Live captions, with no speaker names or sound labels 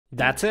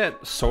That's it,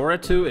 Sora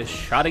 2 is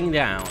shutting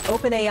down.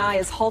 OpenAI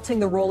is halting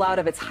the rollout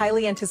of its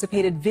highly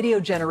anticipated video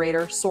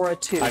generator, Sora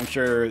 2. I'm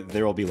sure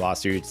there will be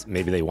lawsuits.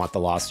 Maybe they want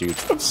the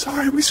lawsuits. I'm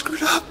sorry, we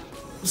screwed up.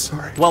 I'm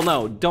sorry. Well,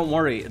 no, don't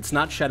worry, it's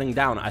not shutting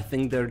down. I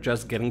think they're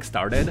just getting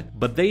started.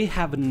 But they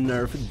have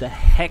nerfed the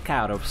heck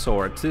out of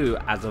Sora 2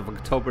 as of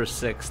October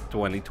 6th,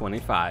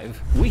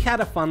 2025. We had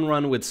a fun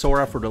run with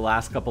Sora for the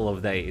last couple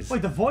of days.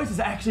 Wait, the voice is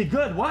actually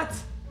good, what?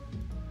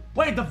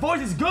 Wait, the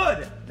voice is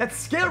good! That's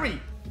scary!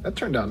 That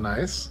turned out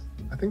nice.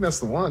 I think that's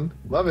the one.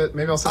 Love it.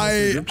 Maybe I'll send this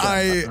to the group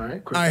chat. All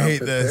right, quick I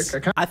hate outfit this.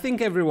 pick. I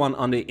think everyone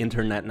on the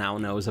internet now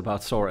knows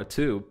about Sora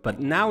 2, but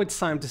now it's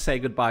time to say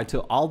goodbye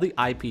to all the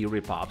IP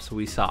rip-offs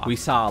we saw. We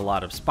saw a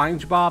lot of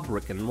SpongeBob,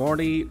 Rick and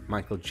Morty,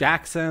 Michael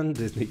Jackson,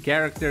 Disney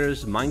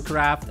characters,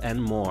 Minecraft,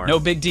 and more. No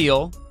big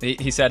deal.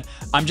 He said,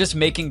 I'm just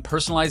making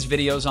personalized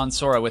videos on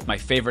Sora with my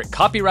favorite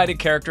copyrighted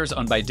characters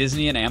owned by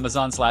Disney and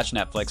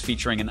Amazon/Netflix,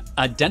 featuring an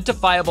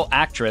identifiable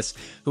actress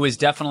who is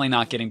definitely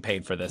not getting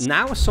paid for this.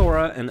 Now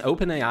Sora and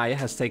OpenAI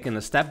has taken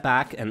a step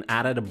back and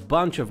added a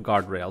bunch of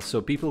guardrails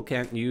so people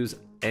can't use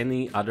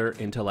any other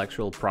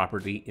intellectual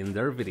property in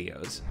their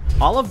videos.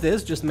 All of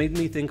this just made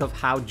me think of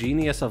how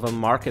genius of a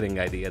marketing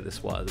idea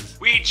this was.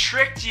 We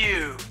tricked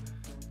you!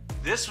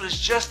 This was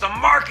just a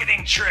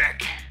marketing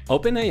trick!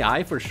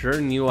 OpenAI for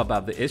sure knew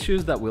about the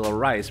issues that will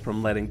arise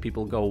from letting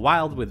people go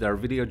wild with their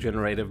video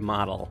generative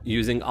model,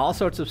 using all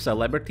sorts of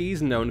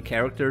celebrities, known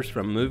characters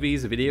from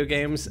movies, video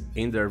games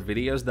in their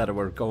videos that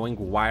were going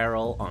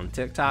viral on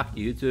TikTok,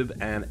 YouTube,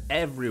 and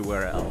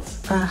everywhere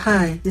else.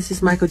 Hi, this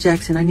is Michael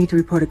Jackson. I need to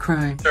report a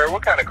crime. Sir,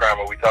 what kind of crime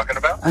are we talking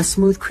about? A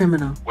smooth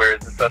criminal. Where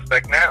is the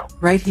suspect now?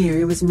 Right here.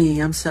 It was me.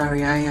 I'm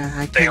sorry.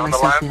 I Stay turned on the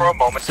myself line for a in.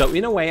 moment. So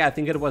in a way, I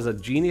think it was a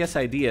genius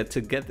idea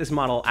to get this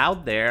model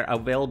out there,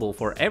 available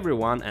for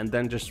everyone, and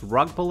then just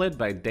rug pull it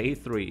by day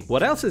 3.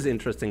 What else is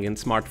interesting and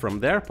smart from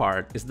their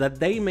part is that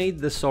they made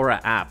the Sora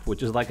app,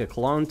 which is like a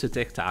clone to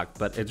TikTok,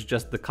 but it's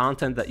just the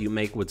content that you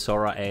make with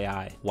Sora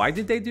AI. Why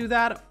did they do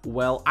that?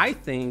 Well, I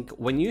think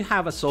when you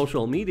have a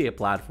social media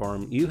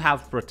platform, you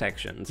have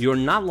protections. You're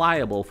not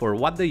liable for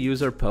what the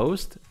user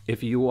posts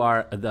if you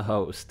are the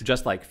host,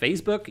 just like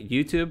Facebook,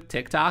 YouTube,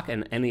 TikTok,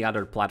 and any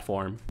other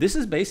platform. This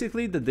is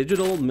basically the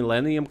Digital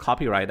Millennium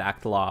Copyright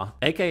Act law,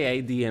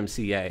 aka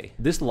DMCA.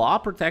 This law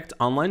protects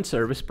online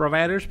service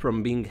providers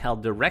from being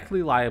held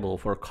directly liable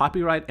for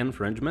copyright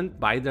infringement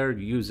by their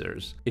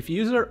users. If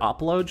user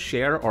uploads,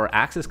 share, or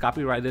access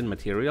copyrighted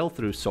material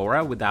through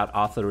Sora without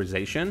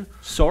authorization,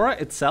 Sora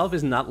itself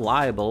is not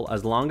liable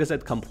as long as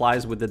it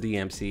complies with the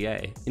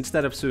DMCA.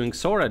 Instead of suing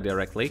Sora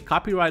directly,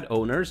 copyright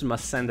owners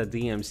must send a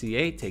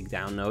DMCA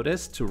takedown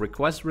notice to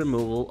request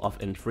removal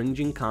of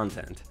infringing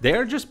content.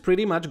 They're just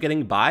pretty much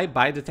getting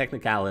by the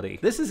technicality.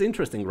 This is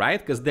interesting, right?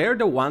 Because they're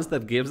the ones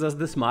that gives us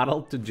this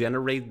model to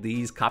generate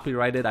these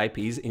copyrighted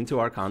IPs into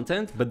our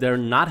content, but they're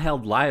not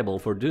held liable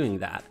for doing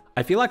that.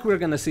 I feel like we're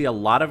gonna see a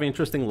lot of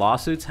interesting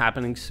lawsuits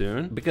happening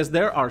soon because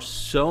there are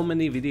so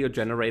many video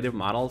generative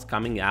models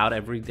coming out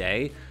every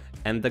day,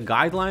 and the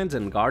guidelines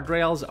and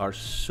guardrails are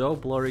so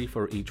blurry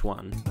for each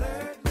one.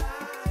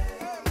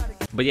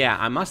 But yeah,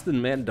 I must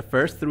admit the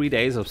first 3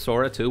 days of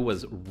Sora 2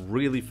 was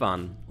really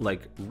fun,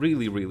 like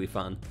really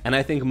fun. And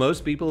I think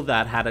most people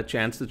that had a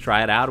chance to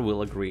try it out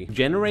will agree.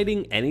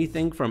 Generating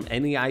anything from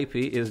any IP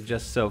is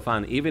just so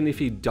fun. Even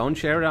if you don't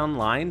share it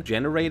online,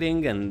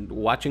 generating and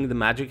watching the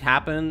magic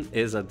happen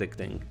is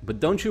addicting. But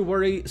don't you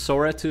worry,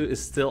 Sora 2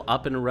 is still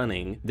up and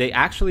running. They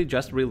actually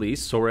just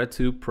released Sora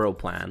 2 Pro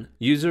plan.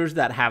 Users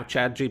that have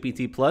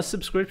ChatGPT Plus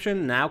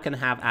subscription now can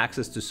have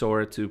access to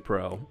Sora 2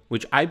 Pro,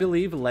 which I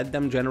believe let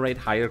them generate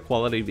higher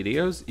quality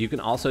videos. You can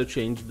also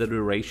change the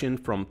duration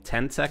from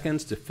 10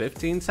 seconds to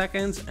 15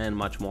 seconds and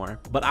much more.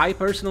 But I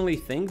personally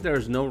think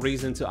there's no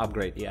reason to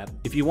upgrade yet.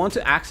 If you want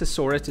to access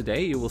Sora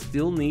today, you will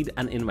still need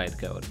an invite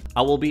code.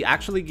 I will be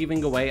actually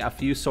giving away a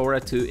few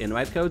Sora 2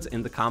 invite codes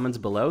in the comments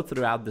below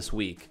throughout this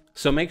week.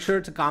 So make sure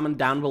to comment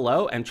down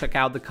below and check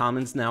out the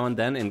comments now and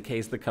then in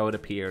case the code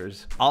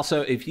appears.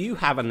 Also, if you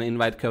have an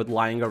invite code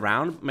lying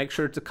around, make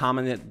sure to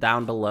comment it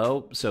down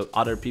below so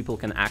other people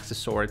can access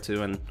Sora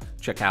 2 and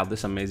check out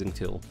this amazing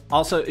tool.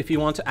 Also, if you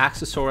want to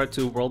access Sora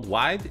 2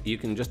 worldwide, you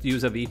can just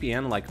use a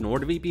VPN like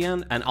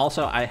NordVPN. And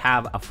also, I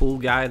have a full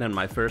guide and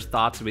my first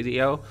thoughts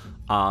video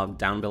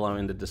down below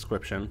in the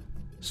description.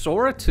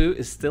 Sora 2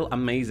 is still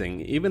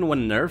amazing. Even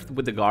when nerfed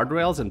with the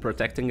guardrails and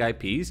protecting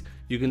IPs,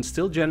 you can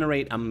still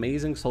generate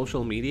amazing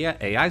social media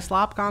AI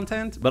slop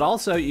content, but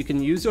also you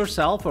can use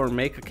yourself or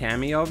make a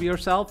cameo of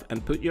yourself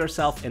and put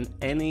yourself in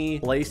any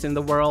place in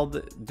the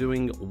world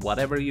doing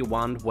whatever you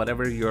want,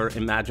 whatever your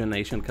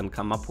imagination can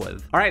come up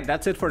with. Alright,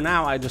 that's it for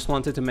now. I just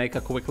wanted to make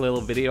a quick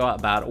little video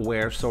about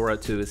where Sora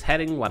 2 is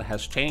heading, what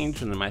has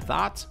changed, and my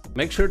thoughts.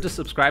 Make sure to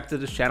subscribe to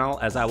this channel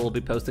as I will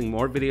be posting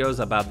more videos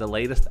about the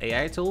latest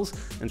AI tools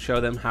and show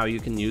them how you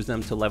can use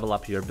them to level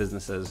up your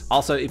businesses.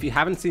 Also, if you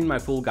haven't seen my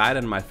full guide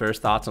and my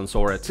first thoughts on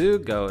Sora 2,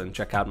 go and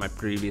check out my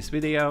previous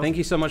video. Thank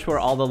you so much for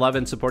all the love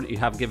and support you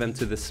have given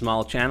to this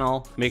small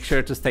channel. Make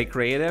sure to stay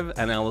creative,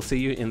 and I will see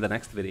you in the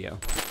next video.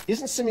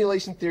 Isn't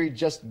simulation theory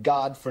just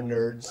God for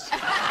nerds?